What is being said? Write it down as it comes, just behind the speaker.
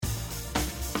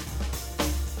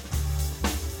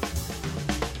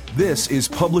This is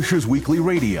Publishers Weekly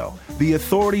Radio, the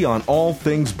authority on all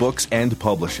things books and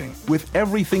publishing, with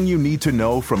everything you need to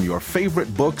know from your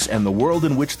favorite books and the world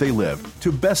in which they live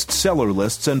to bestseller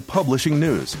lists and publishing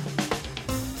news.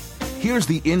 Here's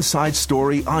the inside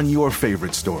story on your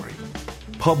favorite story.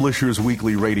 Publishers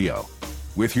Weekly Radio,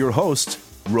 with your hosts,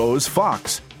 Rose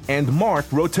Fox and Mark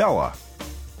Rotella.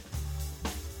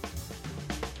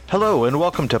 Hello and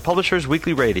welcome to Publishers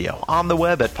Weekly Radio, on the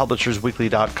web at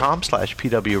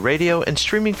publishersweekly.com/pwradio and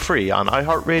streaming free on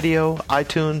iHeartRadio,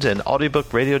 iTunes, and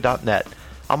audiobookradio.net.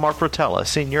 I'm Mark Rotella,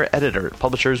 Senior Editor at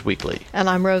Publishers Weekly. And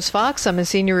I'm Rose Fox. I'm a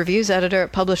Senior Reviews Editor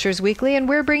at Publishers Weekly, and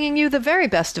we're bringing you the very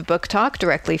best of book talk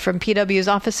directly from PW's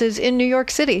offices in New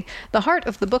York City, the heart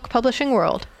of the book publishing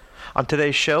world. On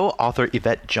today's show, author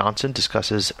Yvette Johnson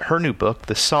discusses her new book,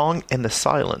 The Song and the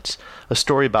Silence, a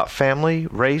story about family,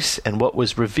 race, and what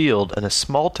was revealed in a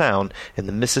small town in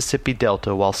the Mississippi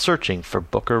Delta while searching for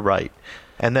Booker Wright.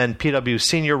 And then PW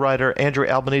senior writer Andrew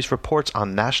Albanese reports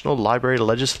on National Library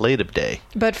Legislative Day.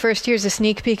 But first, here's a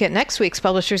sneak peek at next week's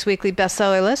Publishers Weekly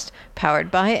bestseller list, powered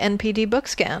by NPD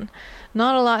Bookscan.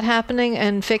 Not a lot happening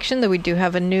in fiction, though we do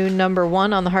have a new number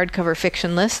one on the hardcover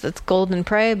fiction list. That's Golden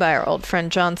Prey by our old friend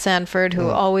John Sanford, who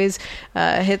always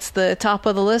hits the top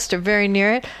of the list or very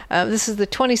near it. This is the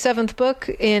 27th book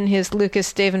in his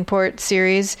Lucas Davenport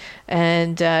series,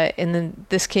 and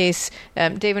this case,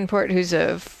 Davenport, who's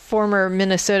a former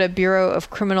Minnesota Bureau of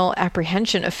Criminal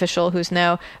Apprehension official who's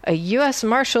now a U.S.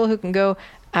 Marshal who can go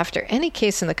after any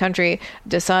case in the country,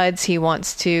 decides he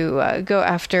wants to go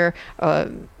after a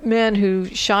man who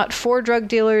shot 4 drug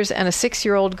dealers and a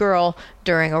 6-year-old girl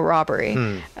during a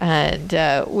robbery. And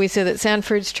we say that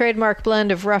Sanford's trademark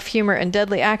blend of rough humor and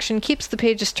deadly action keeps the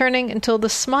pages turning until the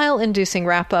smile-inducing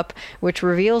wrap-up, which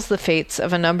reveals the fates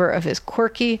of a number of his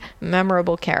quirky,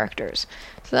 memorable characters.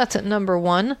 So that's at number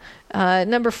 1.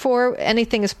 Number 4,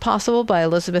 Anything is Possible by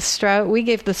Elizabeth Strout. We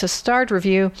gave this a starred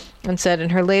review and said in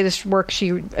her latest work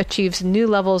she achieves new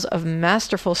levels of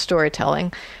masterful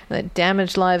storytelling, and that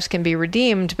damaged lives can be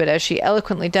redeemed, but as she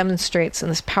eloquently demonstrates in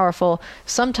this powerful,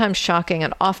 sometimes shocking,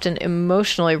 and often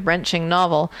emotionally wrenching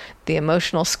novel, the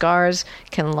emotional scars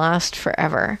can last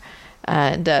forever.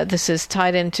 And this is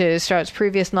tied into Strout's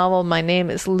previous novel, My Name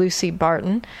is Lucy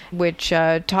Barton, which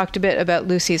talked a bit about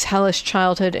Lucy's hellish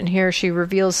childhood, and here she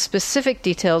reveals specific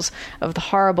details of the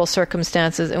horrible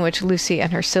circumstances in which Lucy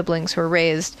and her siblings were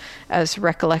raised, as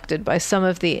recollected by some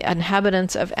of the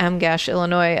inhabitants of Amgash,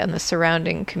 Illinois, and the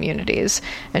surrounding communities.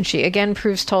 And she again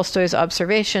proves Tolstoy's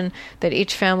observation that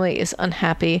each family is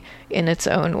unhappy in its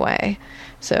own way.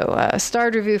 So a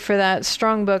starred review for that.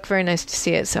 Strong book. Very nice to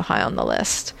see it so high on the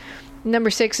list.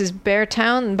 Number 6 is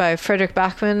Beartown by Fredrik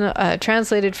Backman,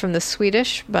 translated from the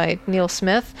Swedish by Neil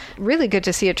Smith. Really good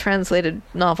to see a translated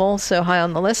novel so high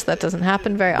on the list. That doesn't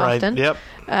happen very often. Yep.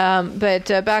 But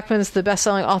Backman's the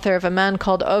best-selling author of A Man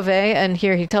Called Ove, and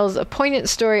here he tells a poignant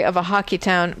story of a hockey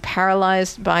town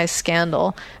paralyzed by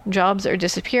scandal. Jobs are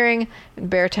disappearing,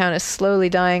 and Beartown is slowly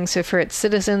dying, so for its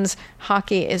citizens,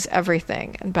 hockey is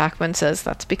everything. And Backman says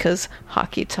that's because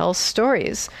hockey tells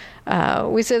stories.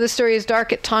 We say the story is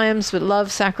dark at times, but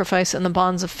love, sacrifice, and the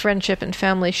bonds of friendship and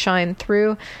family shine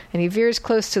through, and he veers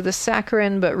close to the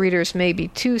saccharine, but readers may be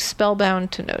too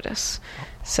spellbound to notice.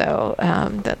 So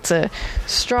that's a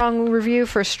strong review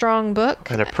for a strong book.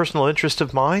 And a personal interest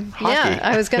of mine, hockey. Yeah,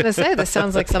 I was going to say, this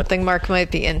sounds like something Mark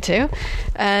might be into.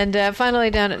 And finally,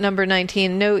 down at number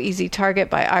 19, No Easy Target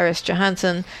by Iris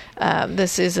Johansson.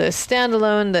 This is a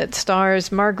standalone that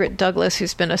stars Margaret Douglas,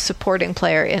 who's been a supporting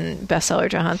player in bestseller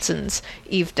Johansson's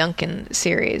Eve Duncan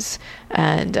series.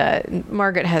 And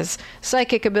Margaret has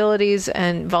psychic abilities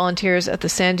and volunteers at the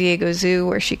San Diego Zoo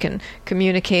where she can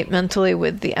communicate mentally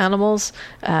with the animals.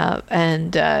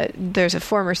 And there's a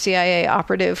former CIA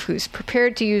operative who's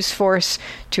prepared to use force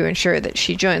to ensure that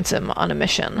she joins him on a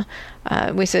mission.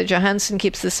 We said Johansson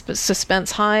keeps the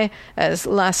suspense high as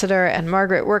Lassiter and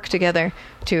Margaret work together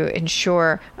to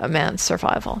ensure a man's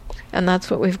survival. And that's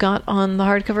what we've got on the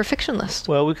hardcover fiction list.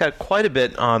 Well, we've got quite a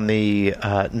bit on the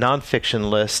nonfiction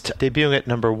list. Debuting at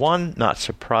number 1, not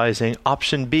surprising,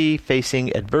 Option B,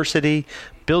 Facing Adversity,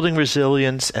 Building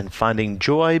Resilience and Finding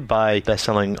Joy by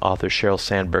best-selling author Sheryl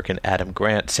Sandberg and Adam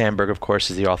Grant. Sandberg, of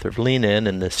course, is the author of Lean In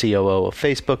and the COO of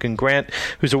Facebook, and Grant,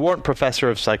 who's a Wharton professor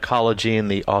of psychology and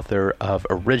the author of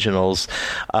Originals.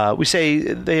 We say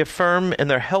they affirm in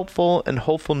their helpful and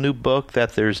hopeful new book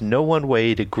that there's no one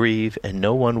way to grieve and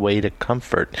no one way to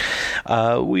comfort.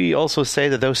 We also say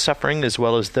that those suffering as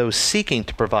well as those seeking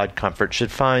to provide comfort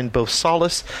should find both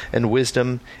solace and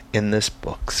wisdom in this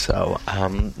book. So,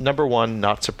 number 1,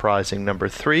 not surprising. Number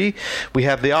 3, we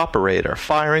have The Operator,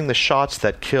 firing the shots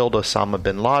that killed Osama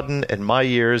bin Laden in my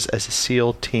years as a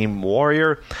SEAL team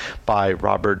warrior by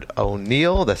Robert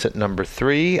O'Neill. That's at number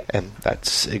 3, and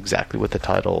that's exactly what the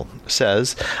title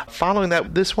says. Following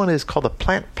that, this one is called The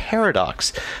Plant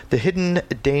Paradox, the hidden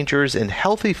dangers in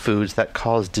healthy foods that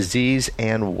cause disease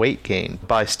and weight gain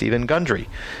by Stephen Gundry.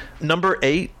 Number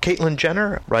 8, Caitlyn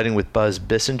Jenner, writing with Buzz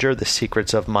Bissinger, The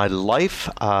Secrets of My Life.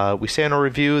 We say in our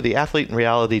review, the athlete and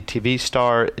reality TV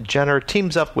star Jenner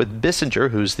teams up with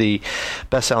Bissinger, who's the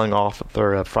best-selling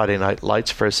author of Friday Night Lights,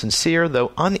 for a sincere,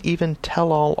 though uneven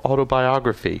tell-all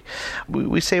autobiography.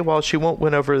 We say while she won't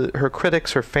win over her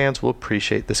critics, her fans will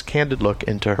appreciate this candid look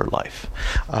into her life.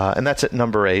 And that's at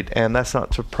number 8, and that's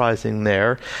not surprising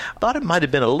there. I thought it might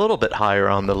have been a little bit higher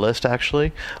on the list,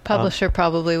 actually. Publisher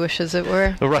probably wishes it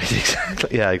were. Right.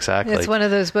 Exactly. Yeah, exactly. It's one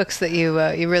of those books that you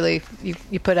really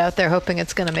put out there hoping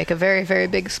it's going to make a very, very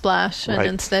big splash, and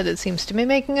instead it seems to be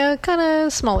making a kind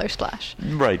of smaller splash.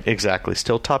 Right, exactly.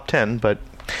 Still top 10, but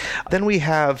then we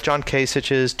have John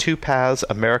Kasich's Two Paths,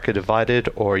 America Divided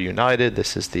or United.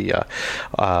 This is the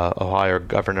Ohio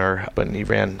governor when he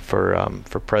ran for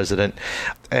president.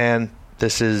 And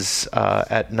this is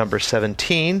at number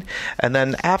 17. And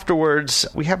then afterwards,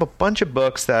 we have a bunch of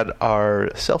books that are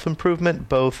self-improvement,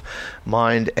 both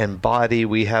mind and body.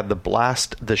 We have The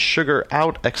Blast the Sugar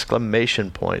Out! !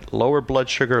 Lower blood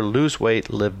sugar, lose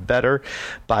weight, live better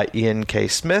by Ian K.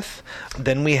 Smith.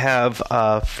 Then we have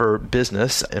for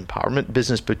business, Empowerment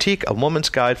Business Boutique, A Woman's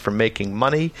Guide for Making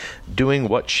Money, Doing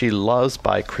What She Loves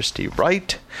by Christy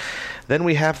Wright. Then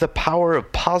we have The Power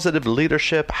of Positive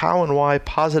Leadership, How and Why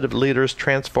Positive Leaders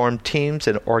Transform Teams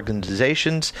and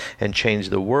Organizations and Change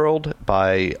the World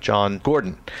by John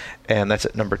Gordon. And that's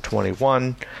at number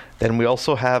 21. Then we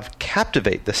also have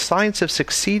Captivate, The Science of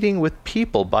Succeeding with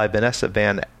People by Vanessa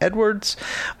Van Edwards,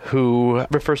 who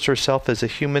refers to herself as a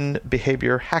human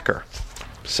behavior hacker.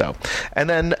 So, and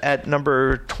then at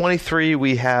number 23,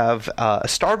 we have a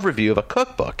starved review of a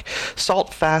cookbook,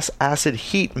 Salt, Fast, Acid,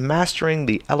 Heat, Mastering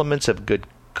the Elements of Good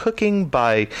Cooking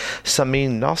by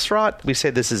Samin Nosrat. We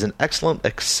say this is an excellent,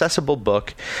 accessible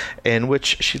book in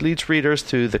which she leads readers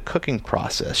through the cooking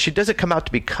process. She doesn't come out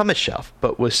to become a chef,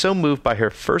 but was so moved by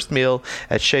her first meal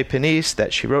at Chez Panisse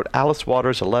that she wrote Alice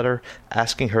Waters a letter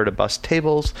asking her to bus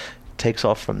tables. Takes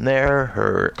off from there.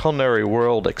 Her culinary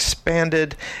world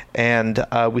expanded, and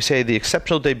we say the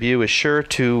exceptional debut is sure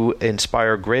to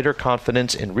inspire greater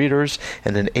confidence in readers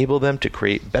and enable them to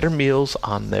create better meals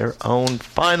on their own.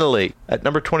 Finally, at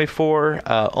number 24,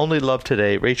 Only Love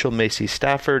Today, Rachel Macy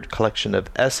Stafford, collection of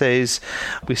essays.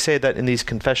 We say that in these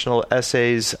confessional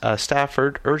essays,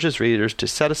 Stafford urges readers to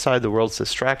set aside the world's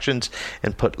distractions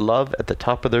and put love at the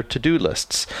top of their to-do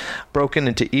lists. Broken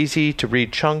into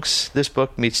easy-to-read chunks, this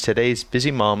book meets today's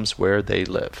busy moms where they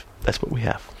live. That's what we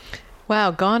have.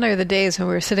 Wow, gone are the days when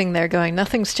we were sitting there going,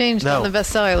 nothing's changed on the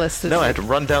bestseller list. No, I had to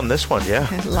run down this one, yeah.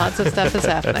 Lots of stuff is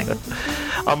happening.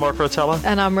 I'm Mark Rotella.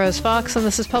 And I'm Rose Fox, and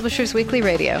this is Publishers Weekly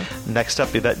Radio. Next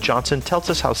up, Yvette Johnson tells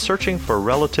us how searching for a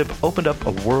relative opened up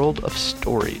a world of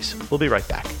stories. We'll be right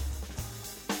back.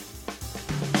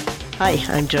 Hi,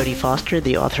 I'm Jodie Foster,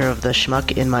 the author of The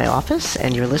Schmuck in My Office,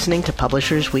 and you're listening to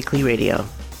Publishers Weekly Radio.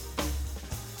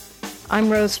 I'm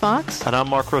Rose Fox. And I'm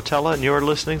Mark Rotella, and you're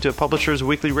listening to Publishers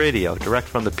Weekly Radio, direct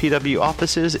from the PW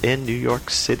offices in New York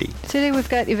City. Today we've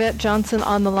got Yvette Johnson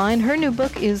on the line. Her new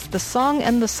book is The Song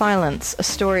and the Silence, a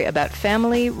story about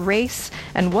family, race,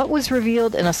 and what was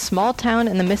revealed in a small town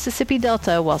in the Mississippi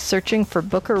Delta while searching for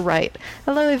Booker Wright.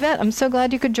 Hello, Yvette. I'm so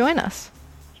glad you could join us.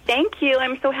 Thank you.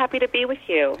 I'm so happy to be with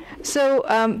you. So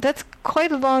that's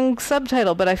quite a long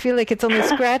subtitle, but I feel like it's only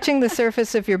scratching the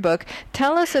surface of your book.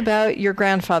 Tell us about your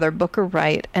grandfather, Booker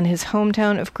Wright, and his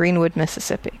hometown of Greenwood,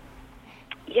 Mississippi.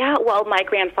 Yeah, well, my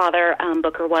grandfather,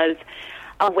 Booker, was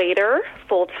a waiter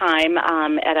full-time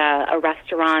at a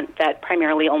restaurant that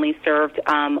primarily only served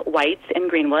whites in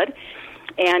Greenwood.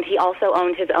 And he also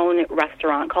owned his own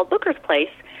restaurant called Booker's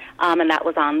Place, and that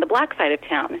was on the black side of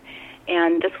town.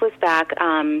 And this was back,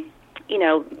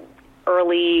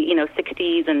 early,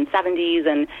 60s and 70s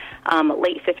and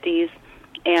late 50s.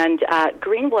 And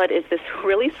Greenwood is this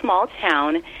really small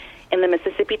town in the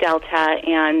Mississippi Delta.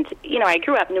 And, I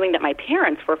grew up knowing that my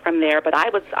parents were from there, but I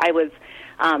was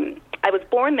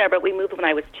born there, but we moved when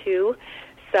I was 2.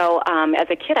 So as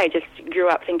a kid, I just grew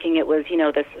up thinking it was,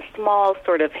 this small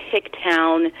sort of hick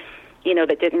town,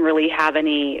 that didn't really have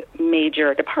any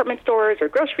major department stores or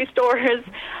grocery stores.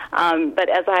 But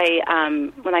as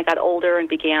when I got older and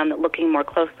began looking more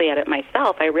closely at it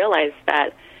myself, I realized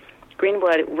that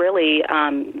Greenwood really,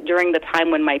 during the time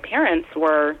when my parents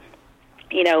were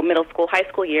middle school, high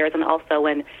school years, and also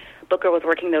when Booker was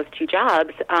working those two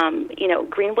jobs,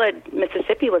 Greenwood,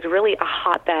 Mississippi was really a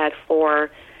hotbed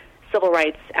for civil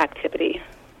rights activity.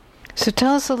 So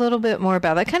tell us a little bit more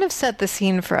about that. Kind of set the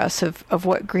scene for us of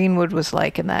what Greenwood was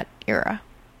like in that era.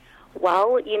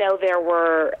 Well, there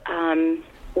were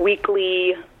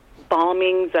weekly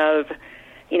bombings of,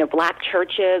 black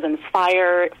churches and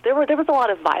fire. There was a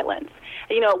lot of violence.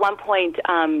 At one point,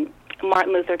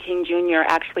 Martin Luther King Jr.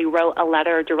 actually wrote a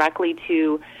letter directly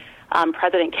to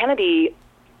President Kennedy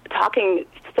talking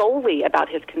solely about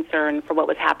his concern for what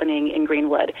was happening in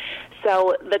Greenwood.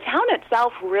 So the town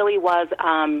itself really was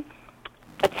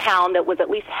a town that was at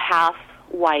least half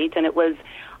white, and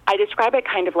I describe it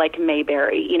kind of like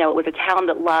Mayberry. It was a town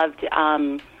that loved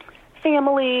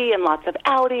family and lots of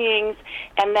outings,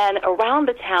 and then around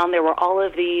the town there were all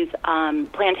of these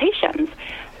plantations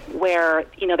where,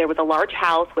 there was a large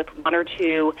house with one or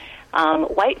two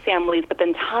white families, but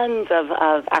then tons of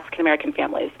African-American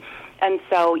families. And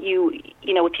so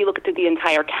if you look at the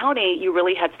entire county, you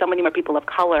really had so many more people of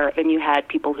color than you had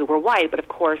people who were white. But of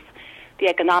course, the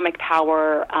economic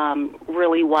power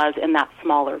really was in that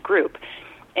smaller group.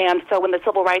 And so when the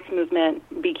civil rights movement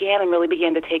began and really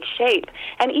began to take shape,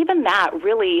 and even that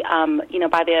really,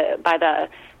 by the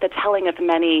telling of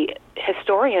many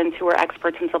historians who are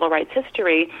experts in civil rights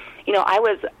history, I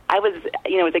was,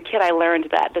 as a kid, I learned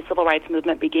that the civil rights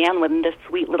movement began when this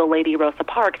sweet little lady Rosa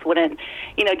Parks wouldn't,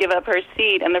 give up her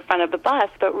seat in the front of the bus,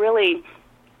 but really,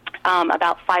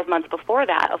 about 5 months before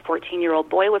that, a 14-year-old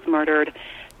boy was murdered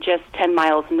just 10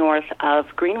 miles north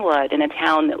of Greenwood in a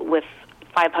town with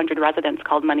 500 residents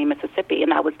called Money, Mississippi,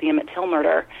 and that was the Emmett Till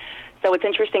murder. So it's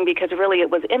interesting because really it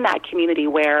was in that community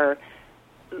where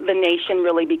the nation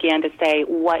really began to say,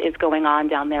 what is going on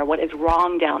down there? What is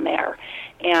wrong down there?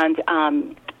 And,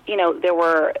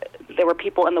 there were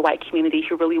people in the white community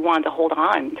who really wanted to hold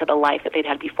on to the life that they'd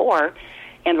had before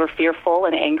and were fearful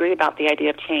and angry about the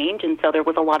idea of change. And so there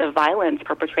was a lot of violence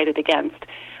perpetrated against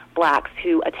blacks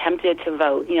who attempted to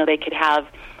vote. They could have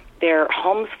their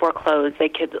homes foreclosed. They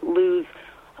could lose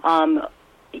jobs.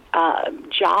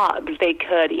 They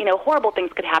could, horrible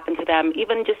things could happen to them,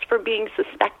 even just for being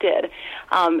suspected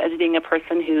as being a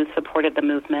person who supported the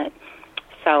movement.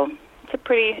 So it's a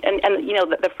pretty, and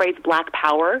the phrase Black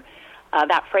Power,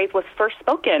 that phrase was first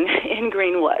spoken in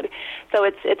Greenwood. So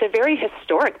it's a very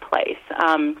historic place.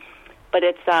 But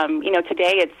it's,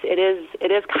 today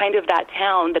it is kind of that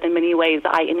town that in many ways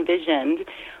I envisioned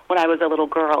when I was a little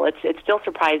girl. It's still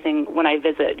surprising when I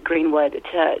visit Greenwood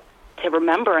to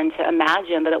remember and to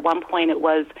imagine that at one point it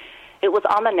was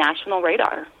on the national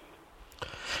radar.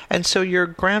 And so your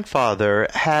grandfather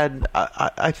had,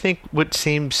 I think, what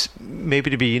seems maybe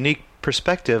to be a unique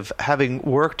perspective, having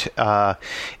worked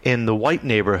in the white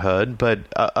neighborhood, but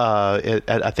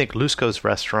at I think Lusco's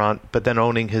restaurant, but then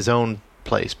owning his own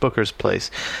place, Booker's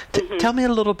Place. Tell us a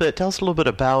little bit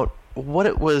about what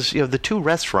it was, the two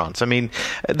restaurants. I mean,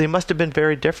 they must have been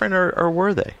very different, or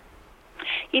were they?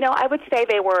 I would say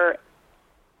they were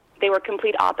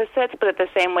complete opposites, but at the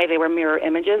same way they were mirror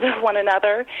images of one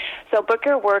another. So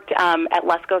Booker worked at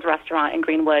Lusco's restaurant in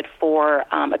Greenwood for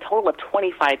a total of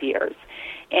 25 years.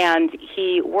 And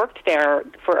he worked there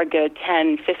for a good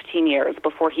 10, 15 years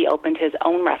before he opened his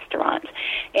own restaurant.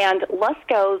 And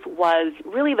Lusco's was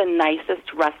really the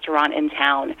nicest restaurant in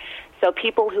town. So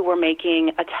people who were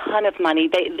making a ton of money,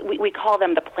 we call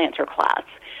them the planter class.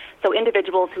 So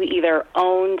individuals who either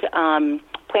owned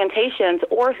plantations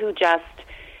or who just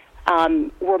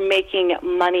were making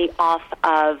money off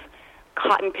of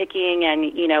cotton picking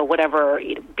and, whatever,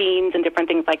 beans and different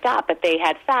things like that, but they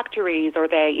had factories or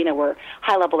they, were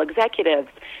high-level executives.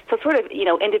 So sort of,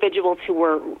 individuals who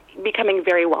were becoming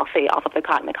very wealthy off of the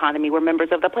cotton economy were members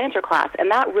of the planter class,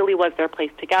 and that really was their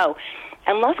place to go.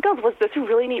 And Lusco's was this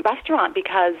really neat restaurant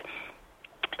because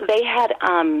they had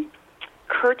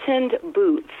curtained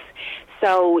booths.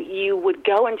 So you would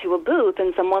go into a booth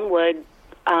and someone would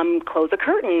close a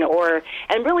curtain,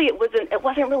 and really it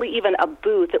wasn't really even a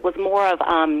booth. It was more of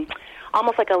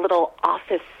almost like a little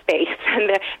office space,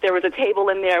 and there was a table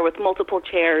in there with multiple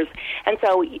chairs, and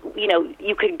so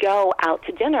you could go out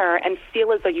to dinner and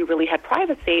feel as though you really had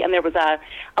privacy. And there was a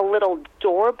little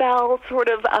doorbell sort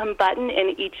of button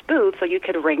in each booth, so you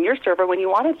could ring your server when you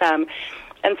wanted them.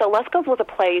 And so Lusco's was a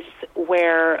place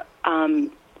where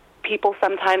people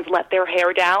sometimes let their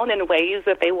hair down in ways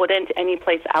that they wouldn't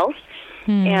anyplace else.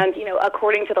 And,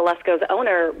 according to the Lusco's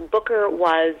owner, Booker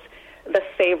was the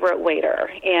favorite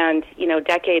waiter. And,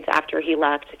 decades after he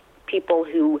left, people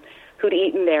who'd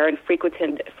eaten there and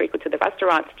frequented the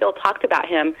restaurant still talked about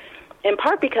him, in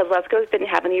part because Lusco's didn't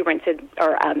have any rented,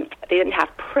 or they didn't have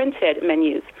printed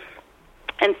menus.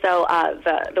 And so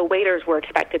the waiters were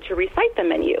expected to recite the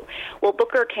menu. Well,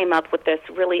 Booker came up with this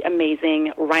really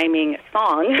amazing rhyming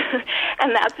song,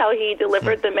 and that's how he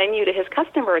delivered the menu to his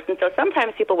customers. And so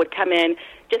sometimes people would come in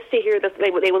just to hear this.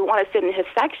 They would want to sit in his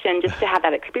section just to have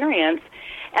that experience.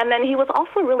 And then he was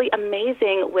also really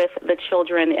amazing with the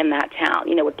children in that town.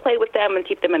 Would play with them and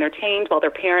keep them entertained while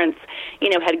their parents,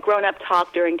 had grown-up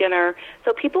talk during dinner.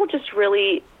 So people just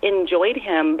really enjoyed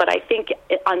him, but I think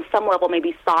on some level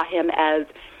maybe saw him as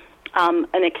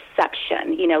an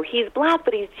exception. He's black,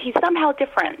 but he's somehow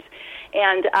different.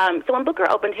 And so when Booker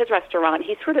opened his restaurant,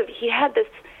 he had this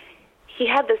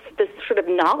sort of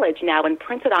knowledge now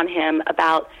imprinted on him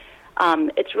about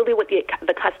it's really what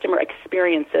the customer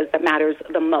experiences that matters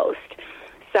the most.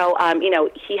 So,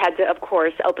 he had to, of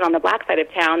course, open on the black side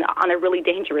of town on a really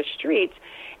dangerous street.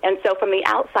 And so from the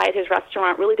outside, his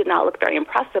restaurant really did not look very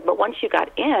impressive. But once you got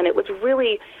in, it was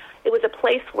a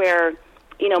place where,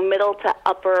 middle to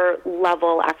upper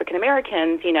level African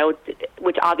Americans,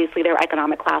 which obviously their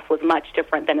economic class was much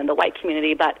different than in the white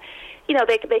community. But,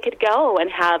 they could go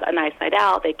and have a nice night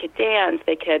out. They could dance.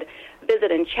 They could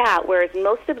visit and chat. Whereas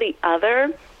most of the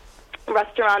other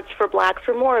restaurants for blacks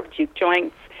were more of juke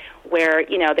joints, where,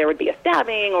 there would be a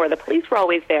stabbing or the police were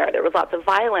always there. There was lots of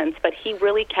violence, but he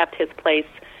really kept his place.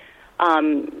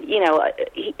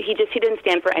 He didn't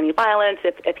stand for any violence.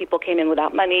 If people came in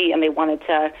without money and they wanted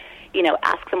to,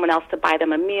 ask someone else to buy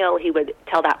them a meal, he would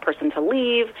tell that person to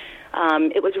leave.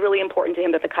 It was really important to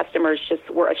him that the customers just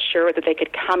were assured that they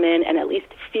could come in and at least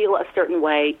feel a certain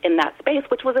way in that space,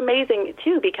 which was amazing,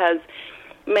 too, because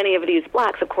many of these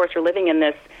blacks, of course, are living in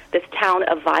this town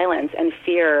of violence and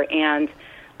fear and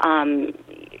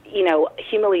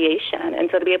humiliation. And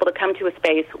so to be able to come to a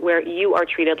space where you are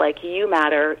treated like you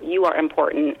matter, you are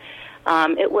important,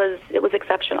 it was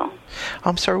exceptional.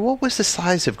 I'm sorry, what was the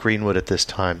size of Greenwood at this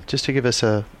time? Just to give us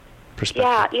a perspective.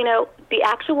 Yeah, the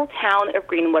actual town of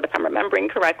Greenwood, if I'm remembering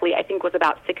correctly, I think was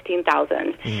about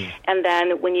 16,000. And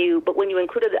then when you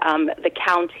included the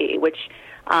county, which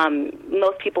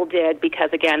most people did because,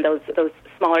 again, those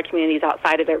smaller communities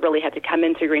outside of it really had to come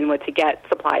into Greenwood to get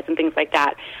supplies and things like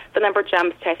that, the number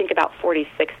jumps to, I think, about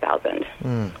 46,000.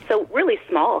 So really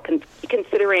small,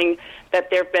 considering that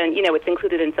there have been, it's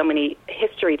included in so many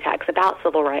history texts about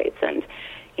civil rights, and,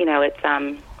 it's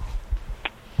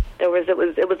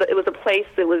it was a place.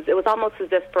 It was almost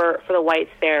as if for the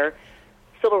whites there,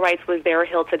 civil rights was their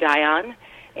hill to die on,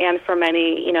 and for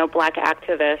many black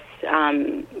activists,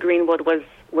 Greenwood was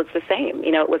the same.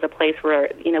 It was a place where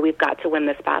we've got to win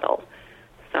this battle.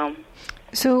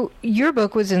 So your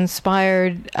book was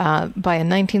inspired by a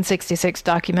 1966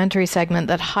 documentary segment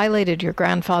that highlighted your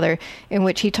grandfather, in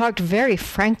which he talked very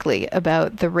frankly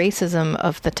about the racism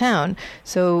of the town.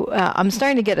 So I'm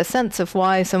starting to get a sense of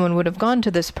why someone would have gone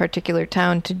to this particular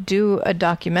town to do a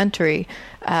documentary,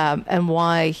 and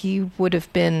why he would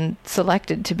have been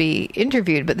selected to be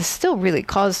interviewed. But this still really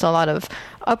caused a lot of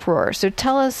uproar. So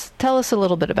tell us a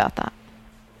little bit about that.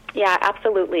 Yeah,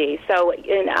 absolutely. So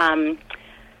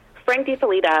Frank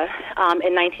DiFelita,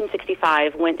 in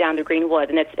 1965, went down to Greenwood,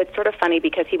 and it's sort of funny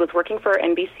because he was working for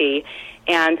NBC,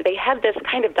 and they had this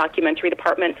kind of documentary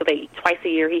department, so twice a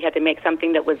year he had to make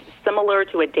something that was similar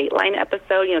to a Dateline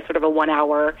episode, sort of a 1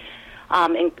 hour,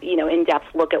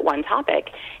 in-depth look at one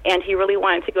topic. And he really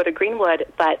wanted to go to Greenwood,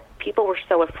 but people were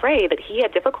so afraid that he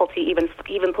had difficulty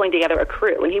even pulling together a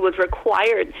crew, and he was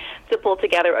required to pull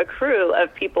together a crew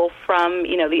of people from,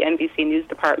 the NBC News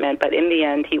department, but in the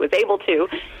end he was able to.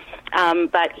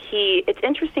 But it's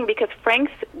interesting because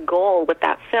Frank's goal with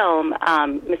that film,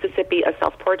 Mississippi, A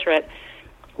Self-Portrait,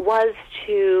 was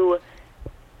to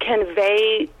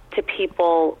convey to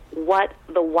people what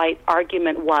the white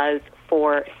argument was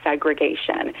for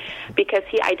segregation, because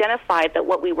he identified that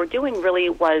what we were doing really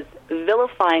was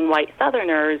vilifying white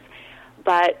Southerners,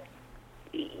 but,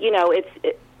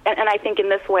 and I think in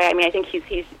this way, I think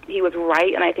he was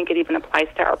right, and I think it even applies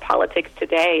to our politics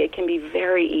today. It can be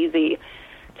very easy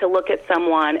to look at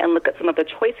someone and look at some of the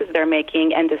choices they're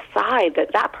making and decide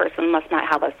that person must not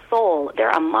have a soul. They're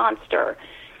a monster.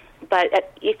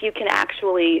 But if you can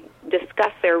actually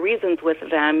discuss their reasons with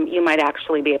them, you might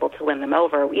actually be able to win them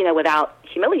over, without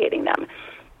humiliating them.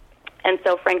 And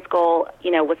so Frank's goal,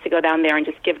 was to go down there and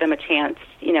just give them a chance,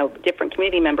 different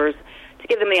community members, to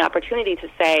give them the opportunity to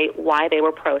say why they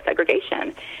were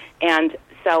pro-segregation. And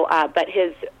so, but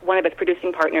one of his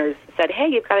producing partners said, "Hey,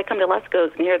 you've got to come to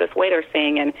Lesko's and hear this waiter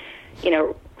sing." And,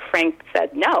 Frank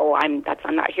said, "No, I'm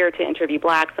not here to interview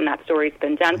blacks, and that story's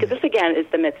been done." Because this, again, is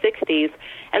the mid-'60s.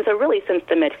 And so really since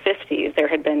the mid-'50s, there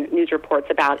had been news reports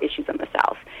about issues in the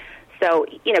South. So,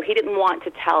 he didn't want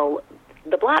to tell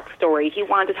the black story. He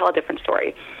wanted to tell a different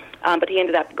story. But he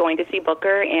ended up going to see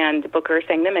Booker, and Booker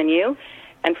sang the menu.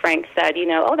 And Frank said,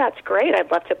 oh, that's great.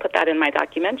 I'd love to put that in my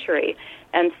documentary.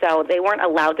 And so they weren't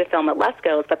allowed to film at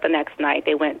Lesko's, but the next night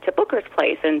they went to Booker's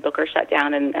place, and Booker shut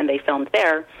down, and they filmed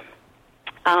there.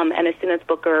 And as soon as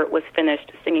Booker was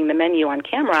finished singing the menu on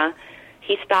camera,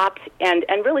 he stopped, and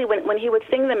really when he would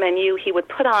sing the menu, he would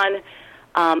put on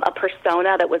a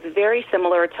persona that was very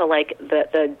similar to like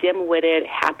the dim-witted,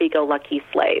 happy-go-lucky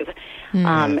slave.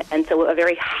 And so a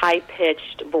very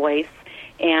high-pitched voice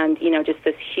and, just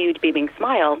this huge beaming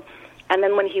smile. And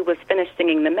then when he was finished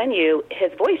singing the menu,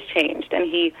 his voice changed, and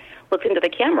he looked into the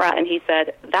camera and he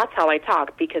said, "That's how I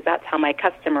talk, because that's how my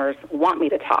customers want me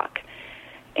to talk."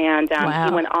 And Wow.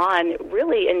 He went on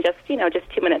really in just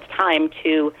 2 minutes' time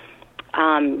to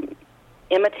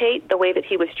imitate the way that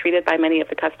he was treated by many of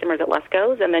the customers at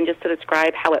Lesko's, and then just to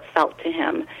describe how it felt to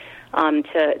him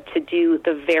to do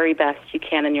the very best you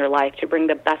can in your life, to bring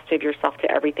the best of yourself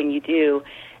to everything you do,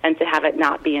 and to have it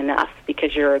not be enough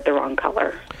because you're the wrong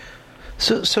color.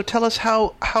 So tell us,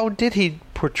 how did he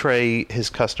portray his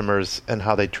customers and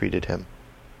how they treated him?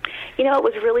 It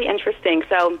was really interesting.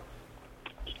 So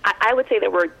I would say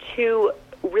there were two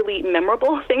really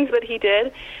memorable things that he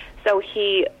did. So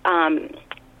he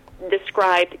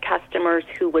described customers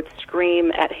who would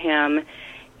scream at him,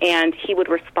 and he would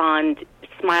respond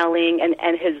smiling,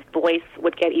 and his voice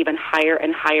would get even higher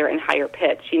and higher and higher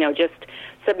pitch, just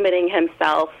submitting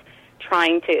himself,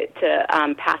 trying to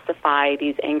pacify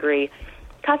these angry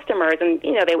customers. And,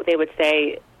 they would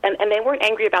say, and they weren't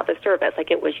angry about the service.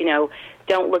 Like it was,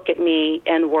 don't look at me,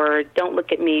 N-word, don't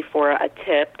look at me for a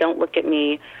tip, don't look at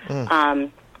me,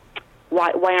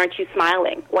 why aren't you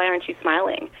smiling? Why aren't you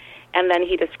smiling? And then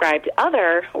he described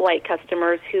other white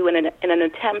customers who, in an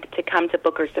attempt to come to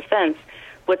Booker's defense,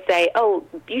 would say, "Oh,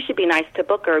 you should be nice to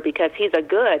Booker because he's a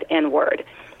good N-word,"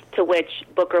 to which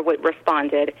Booker would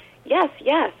responded, "Yes,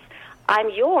 yes, I'm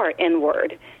your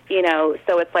N-word."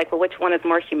 So it's like, well, which one is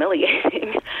more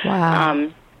humiliating? Wow.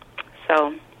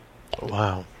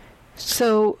 Wow.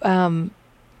 So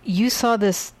you saw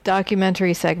this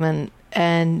documentary segment,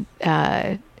 and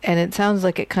it sounds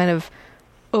like it kind of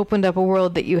opened up a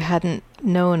world that you hadn't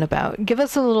known about. Give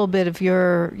us a little bit of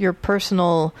your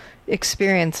personal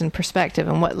experience and perspective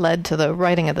and what led to the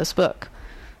writing of this book.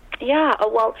 Yeah,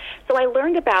 well, so I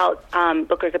learned about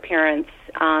Booker's appearance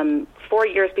 4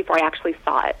 years before I actually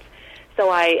saw it.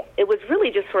 So it was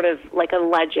really just sort of like a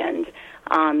legend,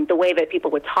 the way that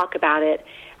people would talk about it.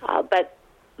 But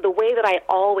the way that I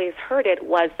always heard it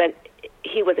was that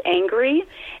he was angry,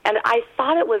 and I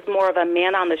thought it was more of a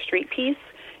man-on-the-street piece,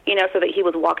 so that he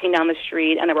was walking down the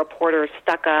street and a reporter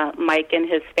stuck a mic in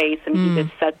his face and he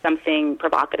just said something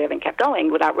provocative and kept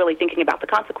going without really thinking about the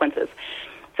consequences.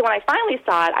 So when I finally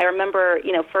saw it, I remember,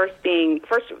 first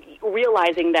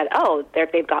realizing that,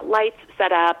 they've got lights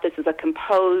set up, this is a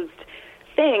composed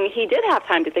thing. He did have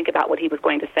time to think about what he was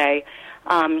going to say,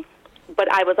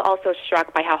 but I was also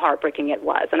struck by how heartbreaking it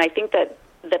was. And I think that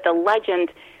the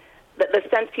legend, the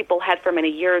sense people had for many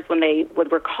years when they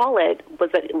would recall it was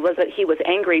that he was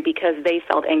angry because they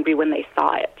felt angry when they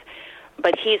saw it.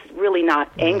 But he's really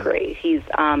not angry. He's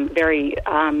very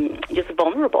just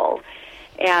vulnerable.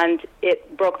 And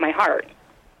it broke my heart.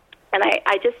 And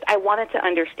I wanted to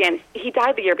understand. He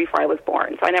died the year before I was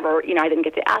born, so I never, I didn't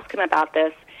get to ask him about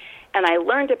this. And I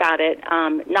learned about it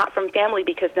not from family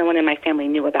because no one in my family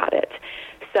knew about it.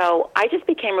 So I just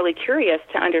became really curious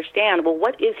to understand, well,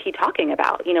 what is he talking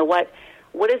about?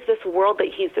 What is this world that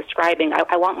he's describing?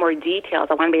 I want more details.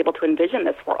 I want to be able to envision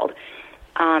this world.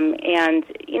 And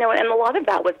a lot of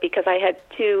that was because I had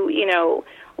two,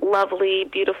 lovely,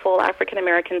 beautiful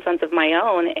African-American sons of my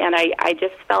own, and I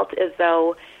just felt as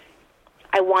though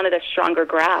I wanted a stronger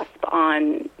grasp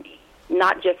on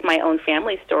not just my own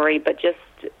family story, but just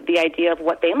the idea of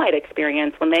what they might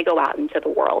experience when they go out into the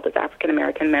world as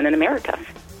African-American men in America.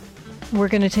 We're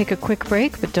going to take a quick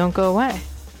break, but don't go away.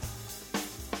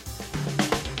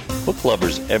 Book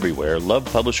lovers everywhere love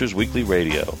Publishers Weekly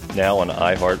Radio, now on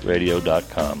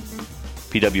iHeartRadio.com.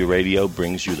 PW Radio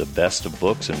brings you the best of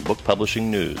books and book publishing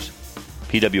news.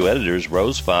 PW editors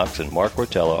Rose Fox and Mark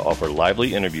Rotella offer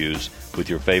lively interviews with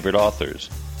your favorite authors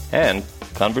and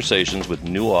conversations with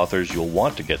new authors you'll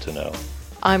want to get to know.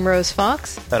 I'm Rose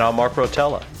Fox. And I'm Mark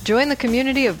Rotella. Join the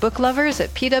community of book lovers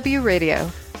at PW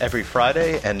Radio. Every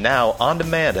Friday and now on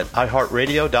demand at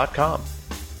iHeartRadio.com.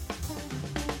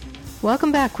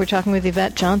 Welcome back. We're talking with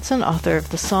Yvette Johnson, author of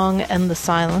The Song and the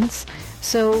Silence.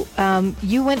 So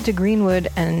you went to Greenwood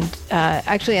and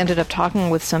actually ended up talking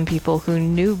with some people who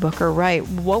knew Booker Wright.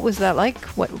 What was that like?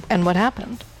 What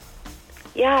happened?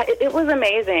 Yeah, it was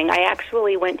amazing. I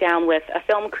actually went down with a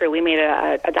film crew. We made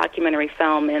a documentary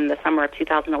film in the summer of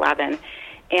 2011.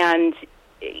 And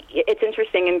it's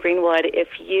interesting in Greenwood, if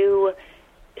you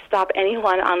stop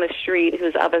anyone on the street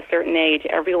who's of a certain age,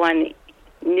 everyone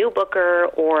knew Booker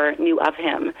or knew of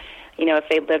him, if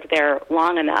they lived there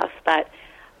long enough. But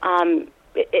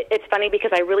it's funny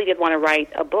because I really did want to write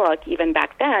a book even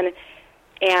back then.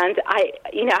 And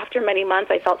after many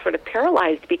months, I felt sort of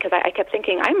paralyzed because I kept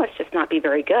thinking I must just not be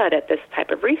very good at this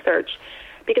type of research,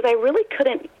 because I really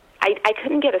couldn't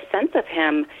get a sense of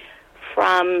him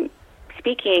from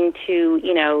speaking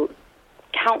to,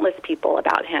 countless people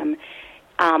about him,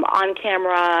 on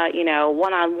camera,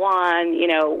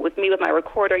 one-on-one, with me with my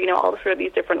recorder, all sort of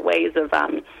these different ways of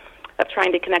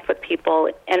trying to connect with people.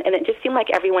 And it just seemed like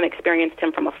everyone experienced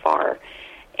him from afar.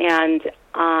 And,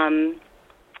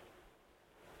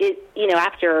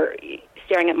 after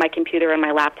staring at my computer and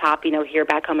my laptop, here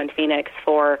back home in Phoenix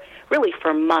for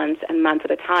months and months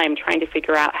at a time, trying to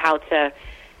figure out how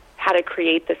to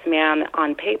create this man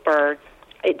on paper,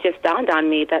 it just dawned on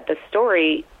me that the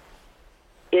story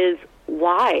is,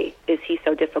 why is he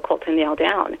so difficult to nail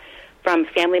down? From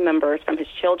family members, from his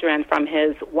children, from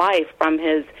his wife, from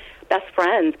his best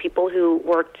friends, people who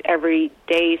worked every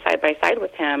day side by side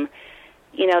with him,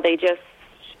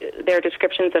 their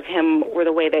descriptions of him were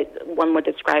the way that one would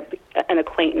describe an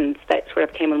acquaintance that sort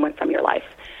of came and went from your life.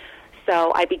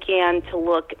 So I began to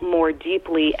look more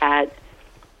deeply at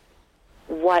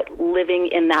what living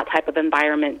in that type of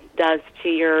environment does to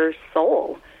your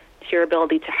soul, to your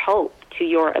ability to hope, to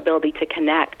your ability to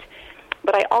connect.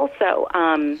 But I also,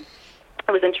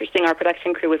 it was interesting, our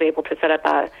production crew was able to set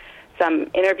up some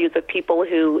interviews with people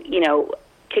who,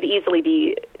 could easily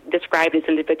be described as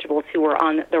individuals who were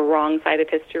on the wrong side of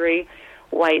history,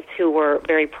 whites who were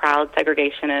very proud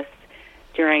segregationists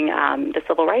during the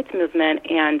civil rights movement.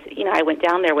 And, I went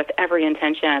down there with every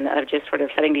intention of just sort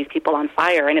of setting these people on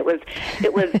fire. And it was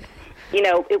it was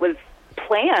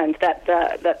planned that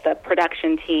the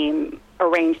production team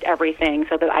arranged everything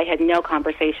so that I had no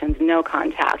conversations, no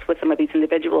contact with some of these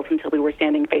individuals until we were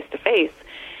standing face to face.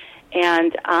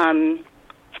 And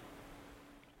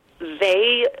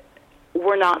they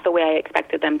were not the way I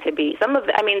expected them to be. Some of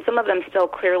them still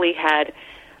clearly had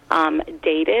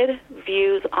dated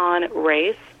views on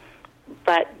race,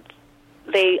 but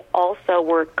they also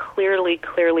were clearly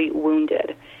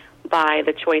wounded by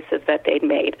the choices that they'd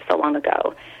made so long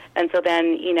ago. And so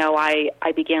then,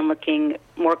 I began looking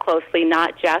more closely,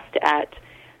 not just at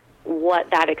what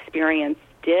that experience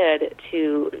did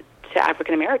to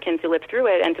African Americans who lived through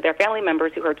it and to their family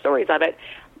members who heard stories of it,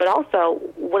 but also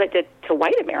what it did to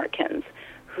white Americans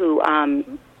who,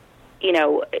 who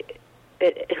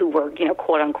were,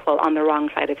 quote unquote, on the wrong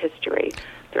side of history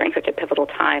during such a pivotal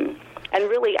time. And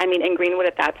really, in Greenwood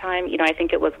at that time, I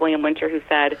think it was William Winter who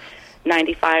said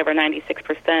 95 or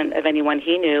 96% of anyone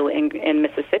he knew in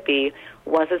Mississippi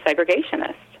was a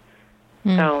segregationist.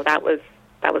 So that was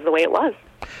the way it was.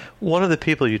 One of the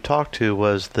people you talked to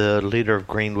was the leader of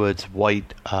Greenwood's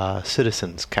White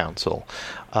Citizens Council.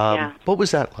 Yeah. What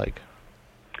was that like?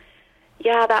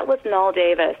 Yeah, that was Noel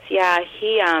Davis. Yeah,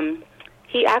 he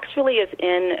actually is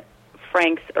in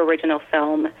Frank's original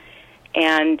film,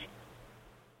 and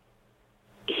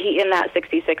in that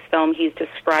 66 film, he's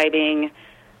describing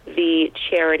the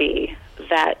charity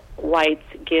that whites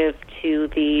give to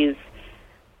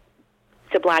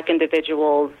black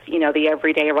individuals, the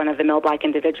everyday run-of-the-mill black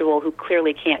individual who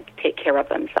clearly can't take care of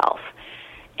themselves.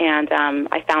 And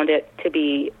I found it to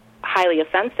be highly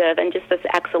offensive and just this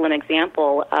excellent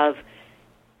example of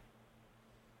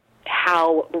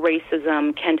how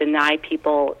racism can deny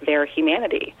people their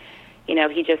humanity.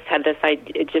 He just had this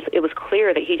idea, it was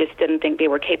clear that he just didn't think they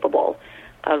were capable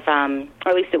of, or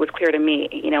at least it was clear to me,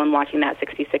 in watching that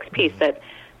 66 piece, that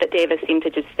Davis seemed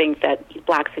to just think that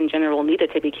blacks in general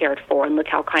needed to be cared for, and look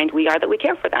how kind we are that we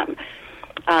care for them.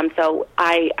 So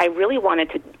I really wanted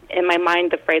to, in my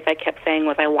mind, the phrase I kept saying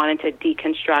was I wanted to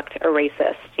deconstruct a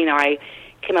racist. I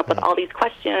came up with all these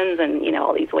questions and,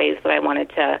 all these ways that I wanted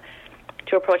to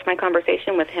approach my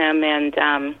conversation with him. And,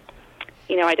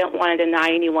 I don't want to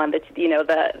deny anyone that,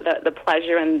 the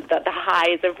pleasure and the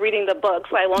highs of reading the book,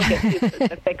 so I won't get too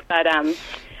specific. But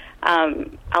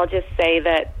I'll just say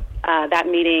that that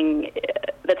meeting,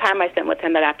 the time I spent with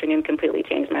him that afternoon completely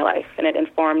changed my life, and it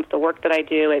informed the work that I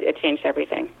do. It changed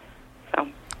everything. So.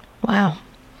 Wow.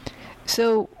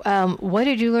 So what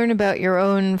did you learn about your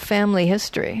own family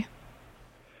history?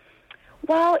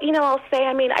 Well, I'll say,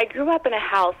 I grew up in a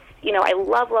house, I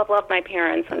love my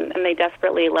parents, and they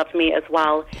desperately loved me as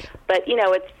well. But,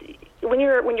 when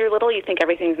you're little, you think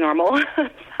everything's normal.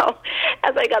 So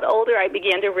as I got older, I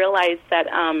began to realize that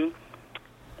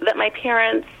that my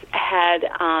parents had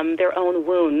their own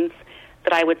wounds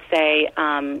that I would say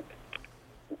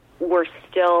were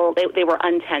still, they were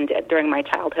untended during my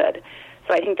childhood.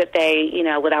 So I think that they,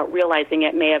 without realizing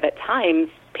it, may have at times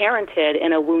parented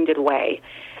in a wounded way.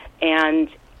 And,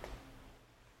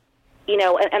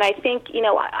 and I think,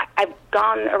 I've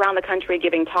gone around the country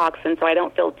giving talks, and so I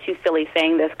don't feel too silly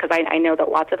saying this because I know that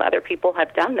lots of other people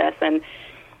have done this. And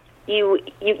you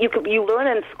learn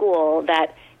in school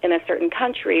that in a certain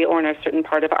country or in a certain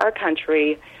part of our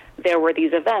country, there were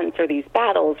these events or these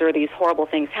battles or these horrible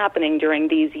things happening during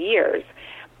these years.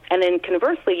 And then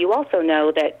conversely, you also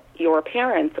know that your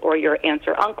parents or your aunts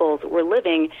or uncles were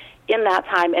living in that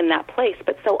time, in that place,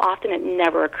 but so often it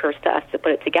never occurs to us to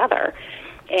put it together.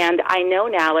 And I know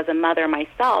now as a mother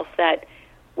myself that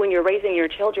when you're raising your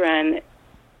children,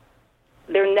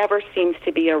 there never seems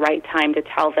to be a right time to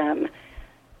tell them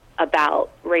about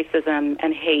racism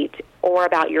and hate or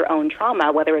about your own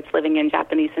trauma, whether it's living in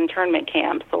Japanese internment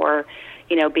camps or,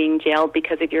 being jailed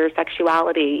because of your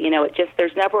sexuality.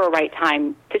 There's never a right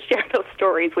time to share those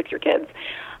stories with your kids.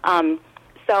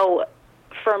 So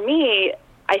for me,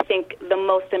 I think the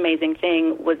most amazing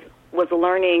thing was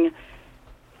learning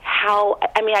how,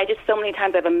 I just so many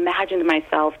times I've imagined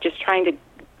myself just trying to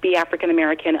be African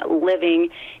American living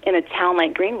in a town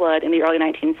like Greenwood in the early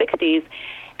 1960s.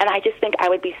 And I just think I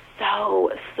would be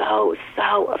so, so,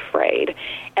 so afraid.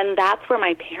 And that's where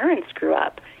my parents grew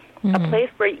up. A place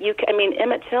where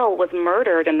Emmett Till was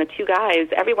murdered, and the two guys,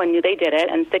 everyone knew they did it,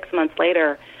 and 6 months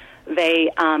later they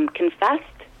confessed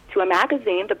to a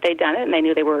magazine that they'd done it, and they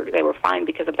knew they were fined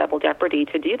because of double jeopardy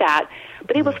to do that.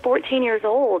 But he was 14 years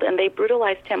old, and they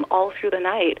brutalized him all through the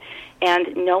night, and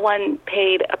no one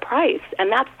paid a price.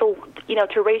 And that's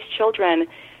to raise children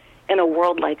in a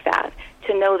world like that,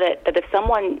 to know that if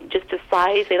someone just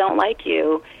decides they don't like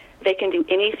you, they can do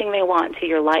anything they want to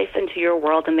your life and to your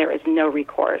world, and there is no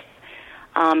recourse.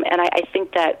 And I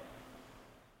think that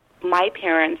my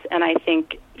parents, and I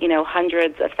think,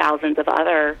 hundreds of thousands of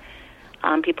other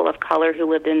people of color who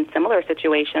lived in similar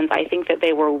situations, I think that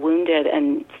they were wounded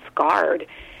and scarred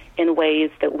in ways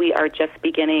that we are just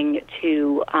beginning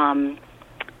to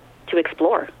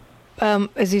explore.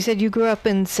 As you said, you grew up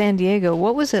in San Diego.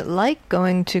 What was it like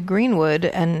going to Greenwood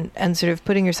and sort of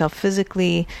putting yourself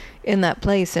physically in that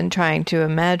place and trying to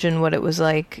imagine what it was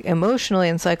like emotionally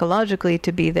and psychologically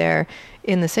to be there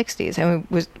in the 60s?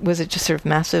 Was it just sort of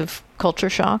massive culture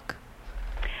shock?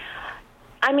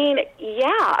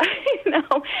 Yeah.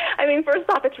 First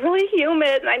off, it's really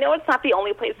humid, and I know it's not the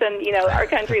only place in, our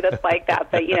country that's like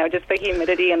that, but, just the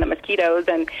humidity and the mosquitoes.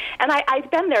 And I'd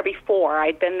been there before.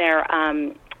 I'd been there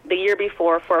the year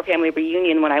before for a family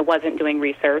reunion when I wasn't doing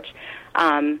research.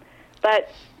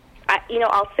 But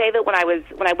I'll say that when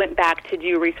I went back to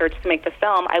do research to make the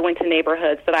film, I went to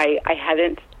neighborhoods that I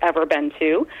hadn't ever been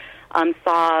to,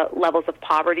 saw levels of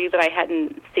poverty that I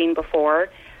hadn't seen before.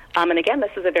 And again,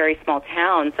 this is a very small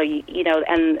town, so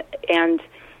and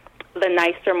the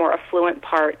nicer, more affluent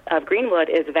part of Greenwood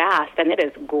is vast, and it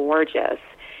is gorgeous.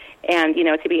 And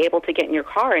to be able to get in your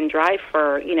car and drive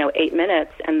for 8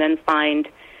 minutes, and then find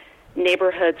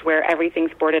neighborhoods where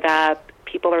everything's boarded up,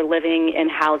 people are living in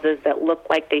houses that look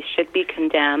like they should be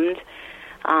condemned,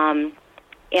 and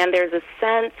there's a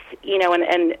sense,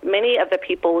 and many of the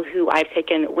people who I've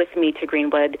taken with me to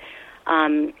Greenwood.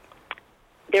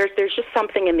 There's just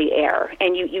something in the air,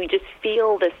 and you just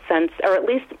feel this sense, or at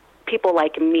least people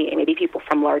like me, maybe people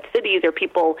from large cities or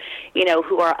people,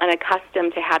 who are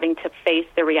unaccustomed to having to face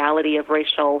the reality of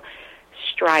racial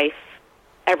strife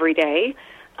every day.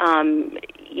 I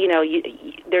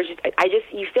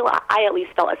at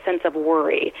least felt a sense of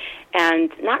worry,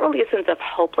 and not really a sense of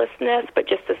hopelessness, but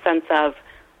just a sense of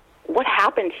what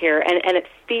happened here, and it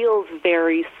feels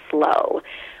very slow.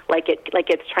 Like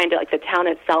it's trying to, the town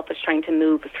itself is trying to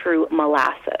move through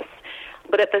molasses.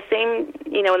 But at the same,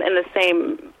 in the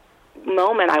same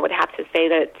moment, I would have to say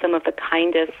that some of the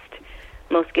kindest,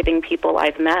 most giving people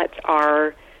I've met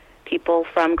are people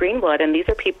from Greenwood, and these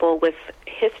are people with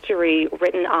history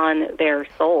written on their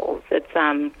souls. It's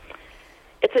an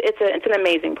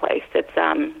amazing place. It's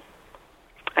an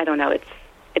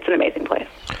amazing place.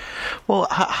 Well,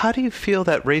 how do you feel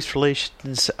that race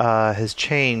relations has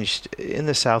changed in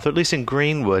the South, or at least in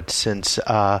Greenwood, since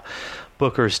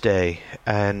Booker's day,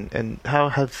 and how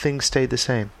have things stayed the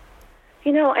same?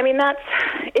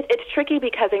 It's tricky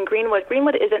because in Greenwood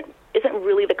isn't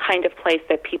really the kind of place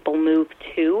that people move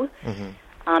to.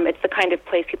 Mm-hmm. It's the kind of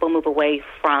place people move away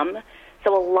from.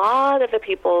 So a lot of the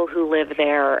people who live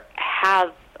there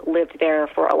have lived there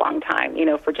for a long time,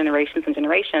 for generations and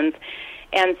generations.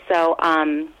 And so,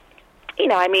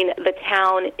 the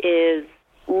town is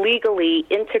legally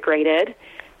integrated.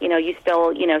 You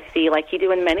still, see, like you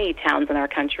do in many towns in our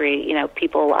country,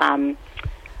 people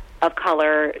of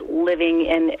color living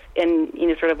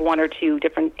in sort of one or two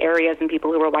different areas and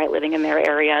people who are white living in their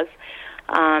areas.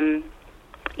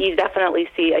 You definitely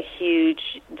see a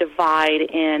huge divide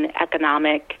in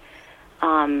economic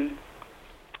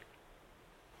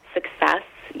success.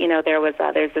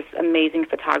 There's this amazing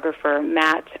photographer,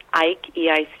 Matt Eich,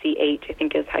 E-I-C-H, I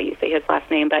think is how you say his last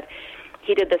name, but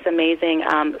he did this amazing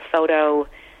photo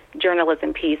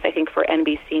journalism piece, I think, for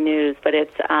NBC News, but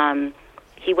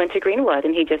he went to Greenwood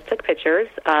and he just took pictures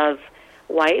of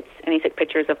whites and he took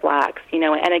pictures of blacks,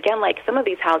 and again, like some of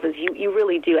these houses, you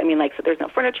really do, so there's no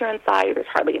furniture inside, there's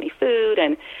hardly any food,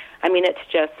 and it's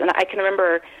just, and I can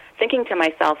remember thinking to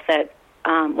myself that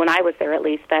when I was there at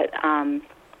least, that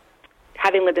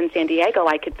having lived in San Diego,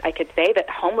 I could say that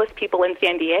homeless people in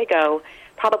San Diego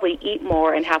probably eat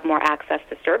more and have more access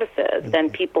to services than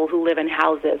people who live in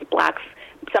houses, blacks,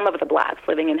 some of the blacks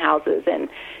living in houses in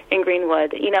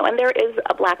Greenwood, and there is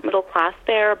a black middle class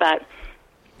there, but,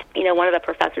 one of the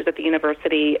professors at the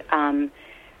university in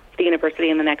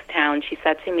the next town, she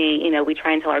said to me, we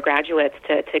try and tell our graduates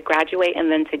to graduate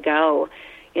and then to go,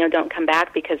 don't come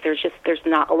back because there's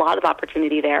not a lot of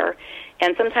opportunity there.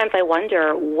 And sometimes I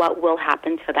wonder what will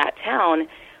happen to that town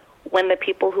when the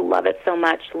people who love it so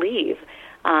much leave.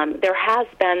 There has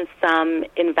been some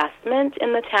investment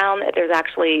in the town. There's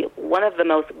actually one of the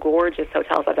most gorgeous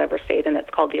hotels I've ever stayed in. It's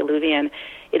called the Alluvion.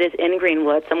 It is in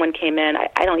Greenwood. Someone came in,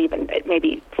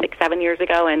 maybe 6-7 years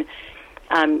ago, and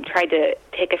tried to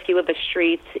take a few of the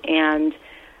streets and,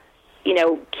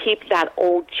 keep that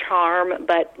old charm,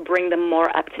 but bring them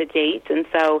more up to date. And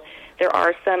so there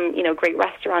are some, great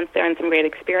restaurants there and some great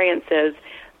experiences.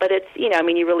 But it's, you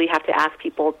really have to ask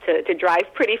people to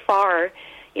drive pretty far,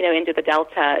 into the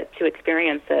Delta to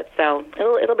experience it. So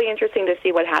it'll be interesting to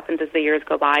see what happens as the years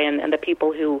go by and the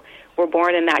people who were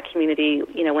born in that community,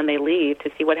 when they leave,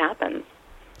 to see what happens.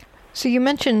 So you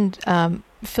mentioned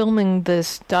filming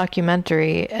this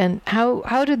documentary, and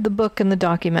how did the book and the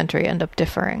documentary end up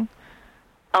differing?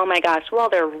 Oh my gosh, well,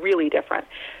 they're really different.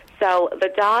 So the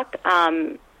doc,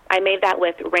 I made that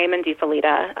with Raymond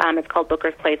DeFelita. It's called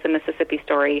Booker's Place, a Mississippi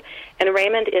Story. And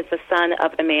Raymond is the son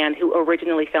of the man who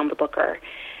originally filmed Booker.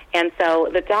 And so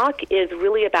the doc is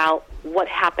really about what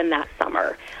happened that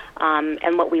summer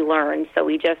and what we learned. So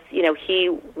we just, he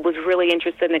was really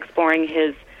interested in exploring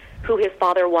who his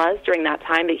father was during that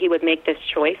time, that he would make this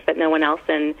choice that no one else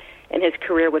in his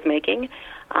career was making,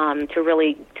 to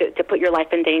really to put your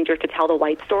life in danger to tell the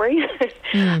white story.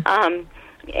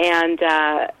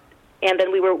 And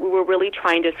then we were really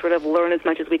trying to sort of learn as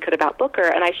much as we could about Booker.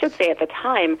 And I should say at the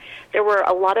time, there were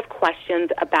a lot of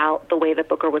questions about the way that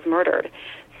Booker was murdered.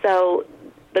 So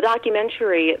the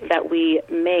documentary that we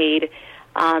made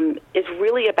is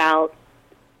really about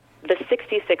the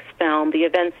 1966 film, the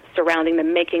events surrounding the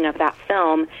making of that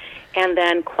film, and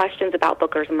then questions about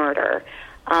Booker's murder.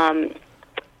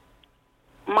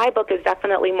 My book is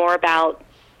definitely more about,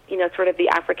 sort of the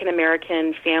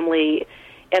African-American family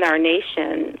in our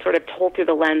nation, sort of told through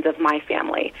the lens of my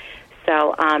family.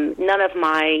 So none of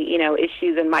my,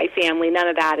 issues in my family, none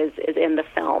of that is in the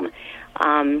film.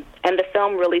 And the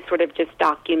film really sort of just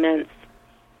documents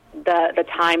the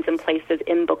times and places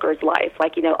in Booker's life,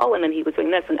 like, and then he was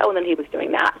doing this, and then he was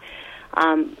doing that.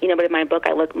 But in my book,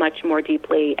 I look much more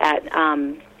deeply at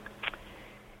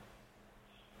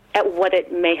what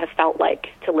it may have felt like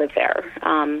to live there.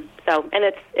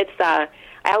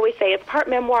 I always say it's part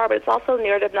memoir, but it's also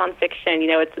narrative nonfiction.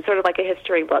 It's sort of like a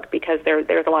history book because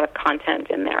there's a lot of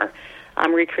content in there,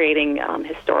 recreating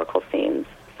historical scenes.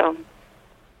 So.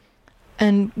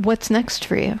 And what's next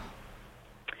for you?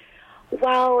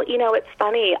 Well, it's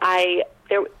funny.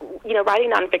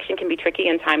 Writing nonfiction can be tricky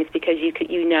in times because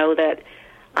you know that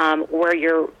where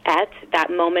you're at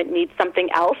that moment needs something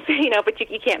else, but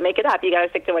you can't make it up. You got to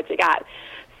stick to what you got.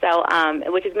 So,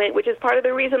 which is part of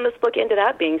the reason this book ended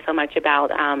up being so much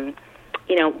about,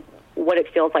 what it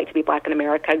feels like to be black in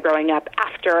America, growing up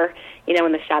after,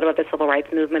 in the shadow of the civil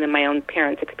rights movement and my own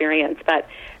parents' experience. But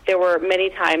there were many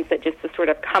times that just to sort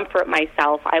of comfort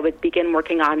myself, I would begin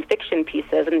working on fiction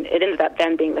pieces, and it ended up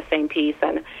then being the same piece.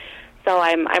 And so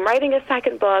I'm writing a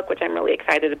second book, which I'm really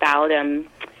excited about. And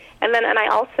I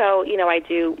also, I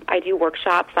do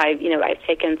workshops. I've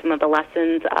taken some of the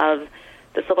lessons of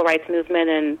the civil rights movement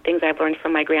and things I've learned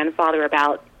from my grandfather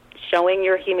about showing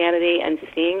your humanity and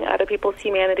seeing other people's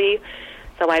humanity.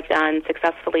 So I've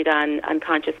successfully done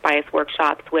unconscious bias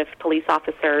workshops with police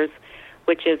officers,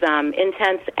 which is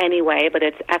intense anyway, but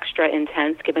it's extra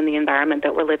intense given the environment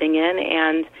that we're living in.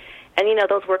 And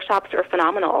those workshops are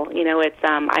phenomenal. It's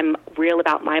I'm real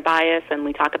about my bias, and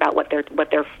we talk about what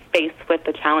they're faced with,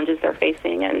 the challenges they're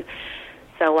facing, and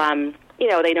so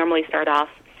they normally start off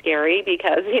scary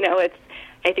because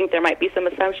I think there might be some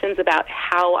assumptions about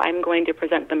how I'm going to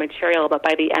present the material, but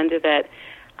by the end of it,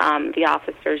 the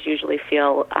officers usually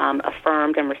feel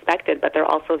affirmed and respected, but they're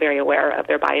also very aware of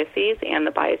their biases and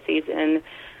the biases in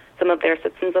some of their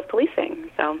systems of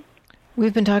policing. So.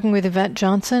 We've been talking with Yvette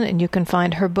Johnson, and you can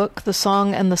find her book, The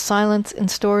Song and the Silence, in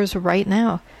stores right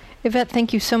now. Yvette,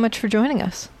 thank you so much for joining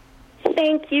us.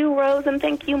 Thank you, Rose, and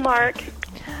thank you, Mark.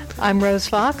 I'm Rose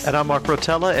Fox. And I'm Mark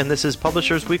Rotella, and this is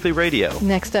Publishers Weekly Radio.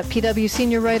 Next up, PW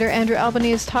senior writer Andrew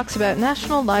Albanese talks about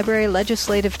National Library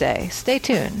Legislative Day. Stay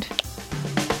tuned.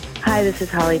 Hi, this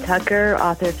is Holly Tucker,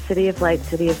 author of City of Light,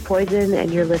 City of Poison,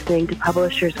 and you're listening to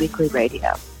Publishers Weekly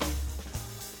Radio.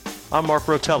 I'm Mark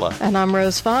Rotella. And I'm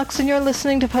Rose Fox, and you're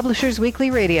listening to Publishers Weekly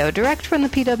Radio, direct from the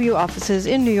PW offices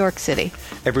in New York City.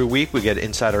 Every week we get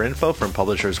insider info from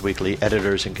Publishers Weekly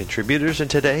editors and contributors,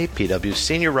 and today PW's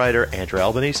senior writer Andrew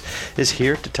Albanese is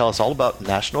here to tell us all about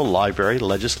National Library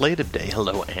Legislative Day.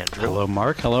 Hello, Andrew. Hello,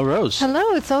 Mark. Hello, Rose.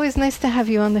 Hello. It's always nice to have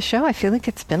you on the show. I feel like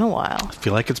it's been a while. I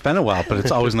feel like it's been a while, but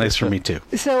it's always nice for me, too.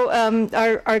 So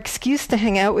our excuse to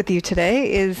hang out with you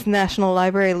today is National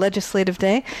Library Legislative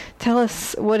Day. Tell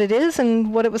us what it is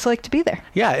and what it was like to be there.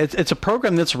 Yeah, it's a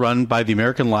program that's run by the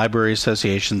American Library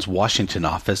Association's Washington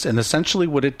office, and essentially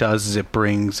what it does is it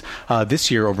brings, this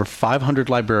year, over 500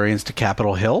 librarians to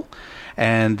Capitol Hill,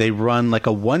 and they run like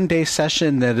a one-day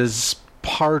session that is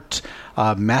part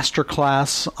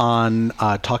masterclass on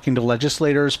talking to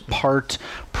legislators, part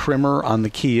primer on the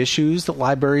key issues that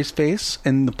libraries face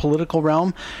in the political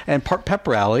realm, and part pep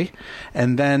rally.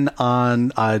 And then on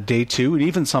day two, and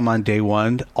even some on day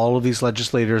one, all of these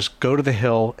legislators go to the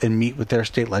Hill and meet with their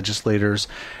state legislators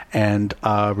and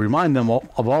remind them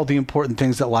of all the important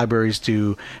things that libraries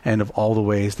do and of all the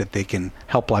ways that they can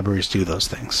help libraries do those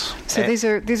things. So these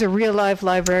are real live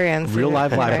librarians. Real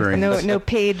live librarians. No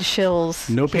paid shills.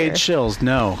 No paid shills.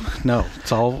 No.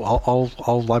 It's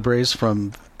all libraries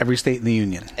from every state in the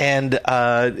union. And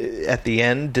at the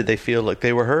end, did they feel like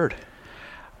they were heard?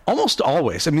 Almost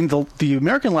always. I mean, the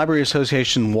American Library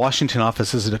Association Washington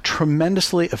office is a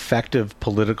tremendously effective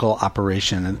political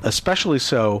operation, and especially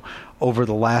so over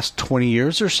the last 20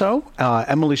 years or so.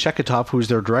 Emily Sheketoff, who's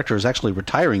their director, is actually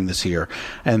retiring this year,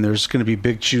 and there's going to be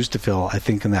big shoes to fill, I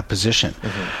think, in that position.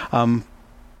 Mm-hmm.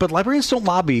 But librarians don't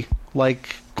lobby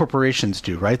like corporations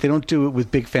do, right? They don't do it with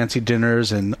big fancy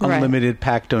dinners and unlimited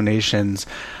PAC donations.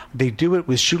 They do it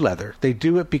with shoe leather. They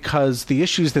do it because the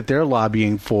issues that they're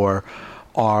lobbying for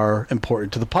are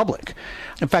important to the public.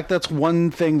 In fact, that's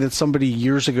one thing that somebody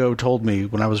years ago told me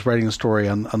when I was writing a story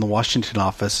on the Washington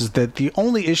office, is that the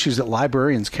only issues that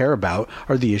librarians care about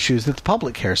are the issues that the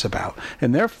public cares about.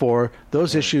 And therefore,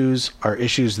 those issues are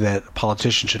issues that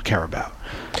politicians should care about.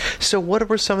 So what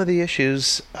were some of the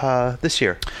issues this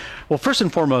year? Well, first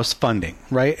and foremost, funding,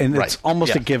 right? And it's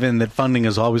almost a given that funding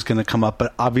is always going to come up,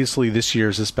 but obviously this year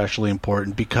is especially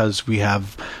important because we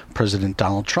have President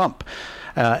Donald Trump.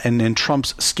 And in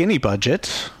Trump's skinny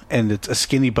budget, and it's a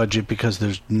skinny budget because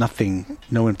there's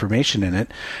no information in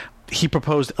it, he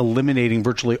proposed eliminating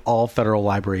virtually all federal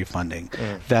library funding.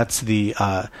 That's the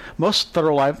most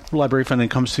federal library funding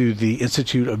comes through the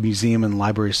Institute of Museum and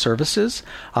Library Services,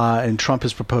 and Trump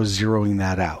has proposed zeroing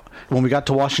that out. When we got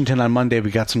to Washington on Monday,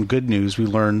 we got some good news. We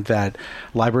learned that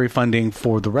library funding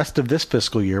for the rest of this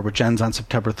fiscal year, which ends on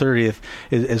September 30th,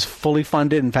 is fully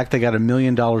funded. In fact, they got $1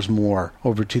 million more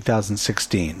over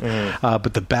 2016.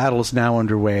 But the battle is now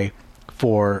underway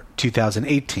for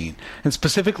 2018. And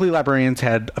specifically, librarians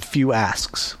had a few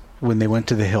asks when they went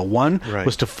to the Hill. One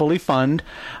was to fully fund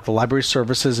the Library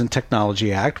Services and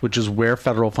Technology Act, which is where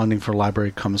federal funding for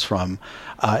library comes from,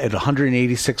 at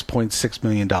 $186.6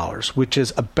 million, which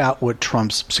is about what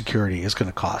Trump's security is going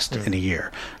to cost in a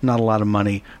year. Not a lot of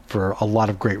money for a lot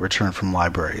of great return from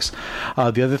libraries.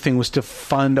 The other thing was to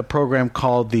fund a program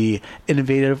called the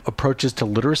Innovative Approaches to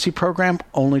Literacy Program,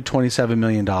 only $27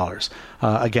 million.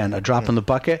 Again, a drop in the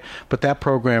bucket, but that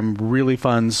program really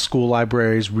funds school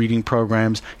libraries, reading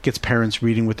programs, gets parents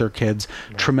reading with their kids.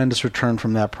 Tremendous return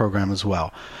from that program as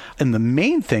well. And the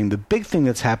main thing, the big thing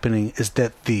that's happening is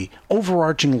that the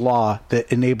overarching law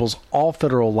that enables all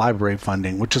federal library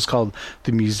funding, which is called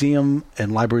the Museum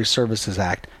and Library Services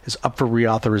Act, is up for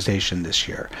reauthorization this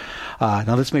year.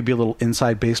 Now, this may be a little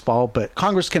inside baseball, but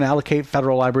Congress can allocate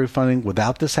federal library funding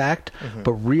without this act,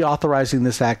 but reauthorizing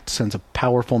this act sends a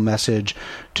powerful message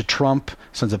to Trump,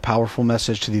 sends a powerful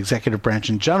message to the executive branch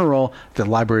in general that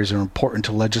libraries are important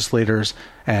to legislators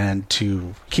and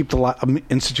to keep the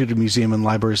Institute of Museum and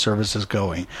Library Services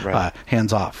going,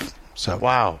 hands off. So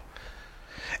wow.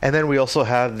 And then we also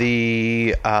have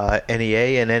the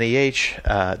NEA and NEH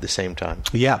at the same time.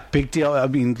 Yeah, big deal. I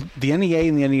mean, the NEA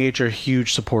and the NEH are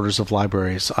huge supporters of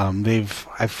libraries.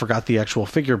 I forgot the actual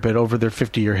figure, but over their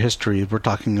 50-year history, we're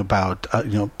talking about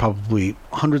probably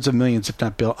hundreds of millions, if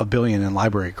not $1 billion, in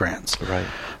library grants. Right.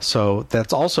 So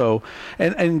that's also,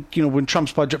 and when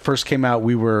Trump's budget first came out,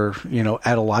 we were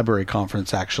at a library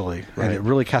conference actually, and it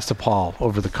really cast a pall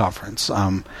over the conference.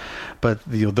 But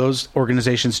those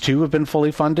organizations too have been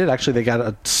fully funded. Actually, they got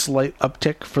a slight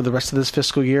uptick for the rest of this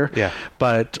fiscal year. Yeah.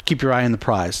 But keep your eye on the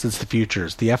prize. That's the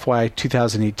futures. The FY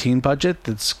 2018 budget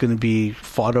that's going to be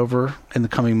fought over in the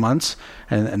coming months,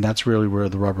 and that's really where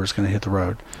the rubber is going to hit the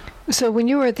road. So when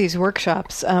you were at these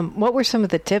workshops, what were some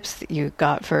of the tips that you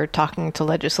got for talking to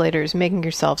legislators, making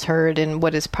yourselves heard in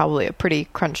what is probably a pretty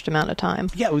crunched amount of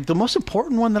time? Yeah, the most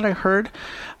important one that I heard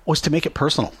was to make it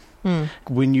personal.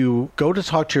 When you go to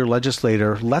talk to your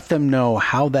legislator, let them know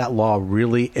how that law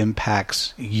really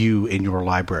impacts you in your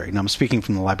library. Now, I'm speaking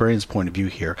from the librarian's point of view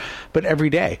here, but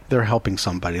every day they're helping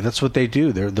somebody. That's what they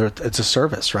do. It's a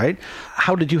service, right?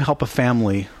 How did you help a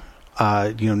family,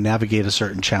 navigate a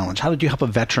certain challenge? How did you help a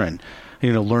veteran,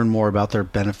 learn more about their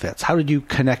benefits? How did you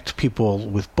connect people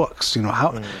with books?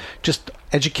 Just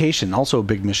education, also a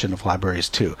big mission of libraries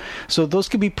too. So those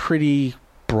can be pretty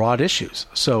broad issues.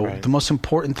 So the most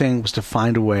important thing was to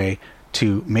find a way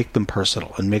to make them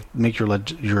personal and make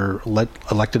your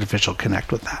elected official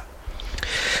connect with that.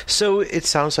 So it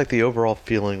sounds like the overall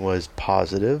feeling was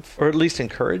positive, or at least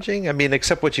encouraging. I mean,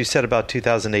 except what you said about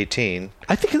 2018.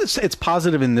 I think it's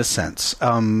positive in this sense.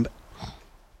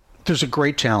 There's a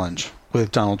great challenge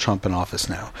with Donald Trump in office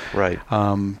now. Right.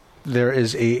 There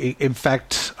is in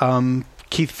fact,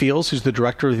 Keith Fields, who's the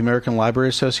director of the American Library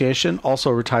Association,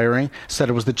 also retiring, said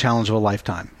it was the challenge of a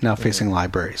lifetime now facing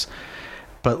libraries.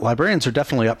 But librarians are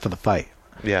definitely up for the fight.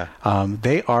 Yeah.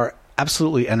 They are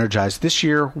absolutely energized. This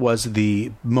year was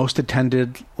the most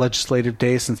attended legislative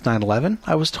day since 9/11,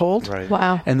 I was told. Right.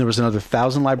 Wow. And there was another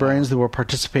 1,000 librarians that were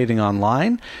participating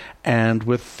online. And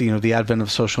with the advent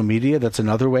of social media, that's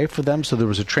another way for them. So there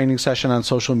was a training session on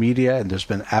social media, and there's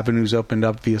been avenues opened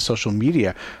up via social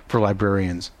media for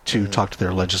librarians to talk to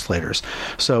their legislators.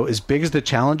 So as big as the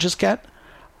challenges get,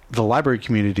 the library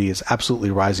community is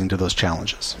absolutely rising to those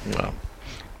challenges. Wow.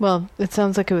 Well, it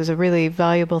sounds like it was a really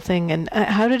valuable thing. And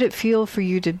how did it feel for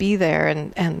you to be there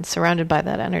and surrounded by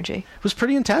that energy? It was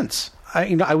pretty intense. I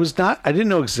didn't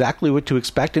know exactly what to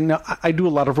expect. And I do a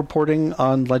lot of reporting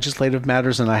on legislative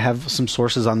matters, and I have some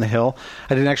sources on the Hill.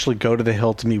 I didn't actually go to the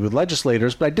Hill to meet with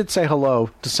legislators, but I did say hello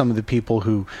to some of the people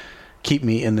who keep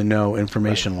me in the know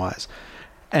information-wise.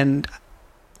 And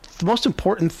the most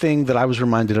important thing that I was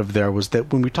reminded of there was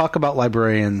that when we talk about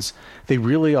librarians, they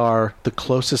really are the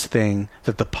closest thing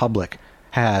that the public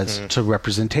has to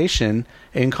representation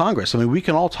in Congress. I mean, we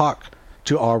can all talk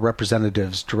to our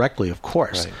representatives directly, of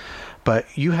course. Right. But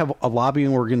you have a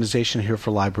lobbying organization here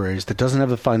for libraries that doesn't have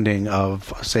the funding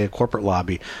of, say, a corporate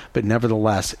lobby, but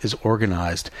nevertheless is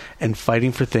organized and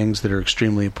fighting for things that are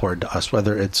extremely important to us,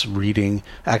 whether it's reading,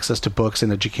 access to books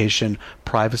and education,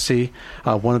 privacy.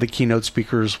 One of the keynote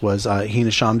speakers was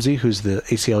Hina Shamsi, who's the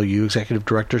ACLU executive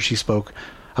director. She spoke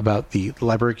about the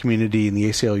library community and the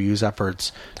ACLU's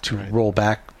efforts to roll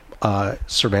back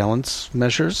surveillance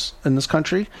measures in this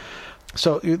country.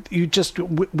 So you just,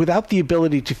 without the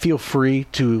ability to feel free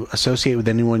to associate with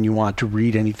anyone you want, to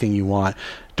read anything you want,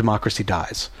 democracy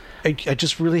dies. I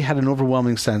just really had an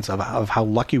overwhelming sense of how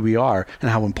lucky we are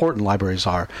and how important libraries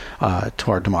are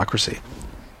to our democracy.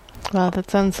 Wow,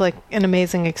 that sounds like an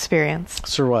amazing experience.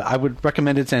 So I would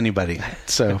recommend it to anybody.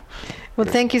 So, well,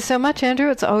 thank you so much,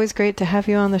 Andrew. It's always great to have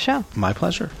you on the show. My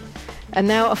pleasure. And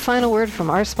now a final word from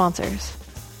our sponsors.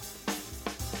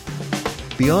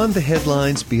 Beyond the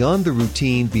headlines, beyond the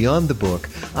routine, beyond the book,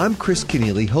 I'm Chris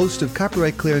Kenneally, host of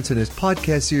Copyright Clearance and his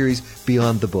podcast series,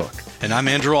 Beyond the Book. And I'm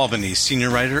Andrew Albany, senior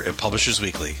writer at Publishers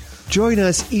Weekly. Join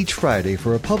us each Friday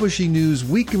for a Publishing News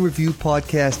Week in Review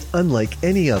podcast unlike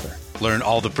any other. Learn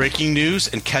all the breaking news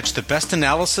and catch the best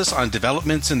analysis on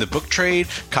developments in the book trade,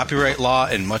 copyright law,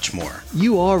 and much more.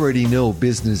 You already know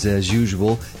business as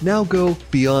usual. Now go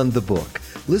beyond the book.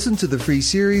 Listen to the free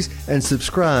series and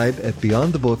subscribe at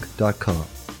beyondthebook.com.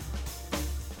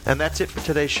 And that's it for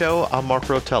today's show. I'm Mark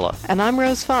Rotella. And I'm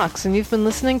Rose Fox, and you've been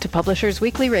listening to Publishers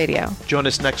Weekly Radio. Join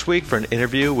us next week for an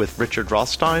interview with Richard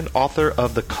Rothstein, author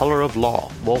of The Color of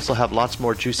Law. We'll also have lots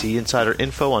more juicy insider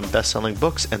info on best-selling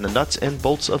books and the nuts and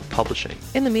bolts of publishing.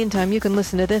 In the meantime, you can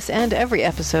listen to this and every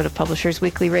episode of Publishers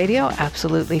Weekly Radio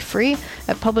absolutely free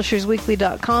at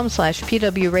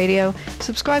publishersweekly.com/pwradio.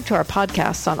 Subscribe to our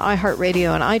podcasts on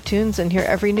iHeartRadio and iTunes, and hear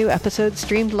every new episode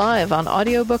streamed live on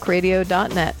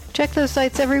audiobookradio.net. Check those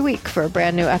sites every week for a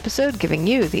brand new episode giving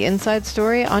you the inside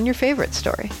story on your favorite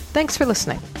story. Thanks for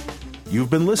listening. You've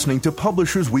been listening to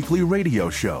Publishers Weekly Radio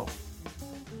Show.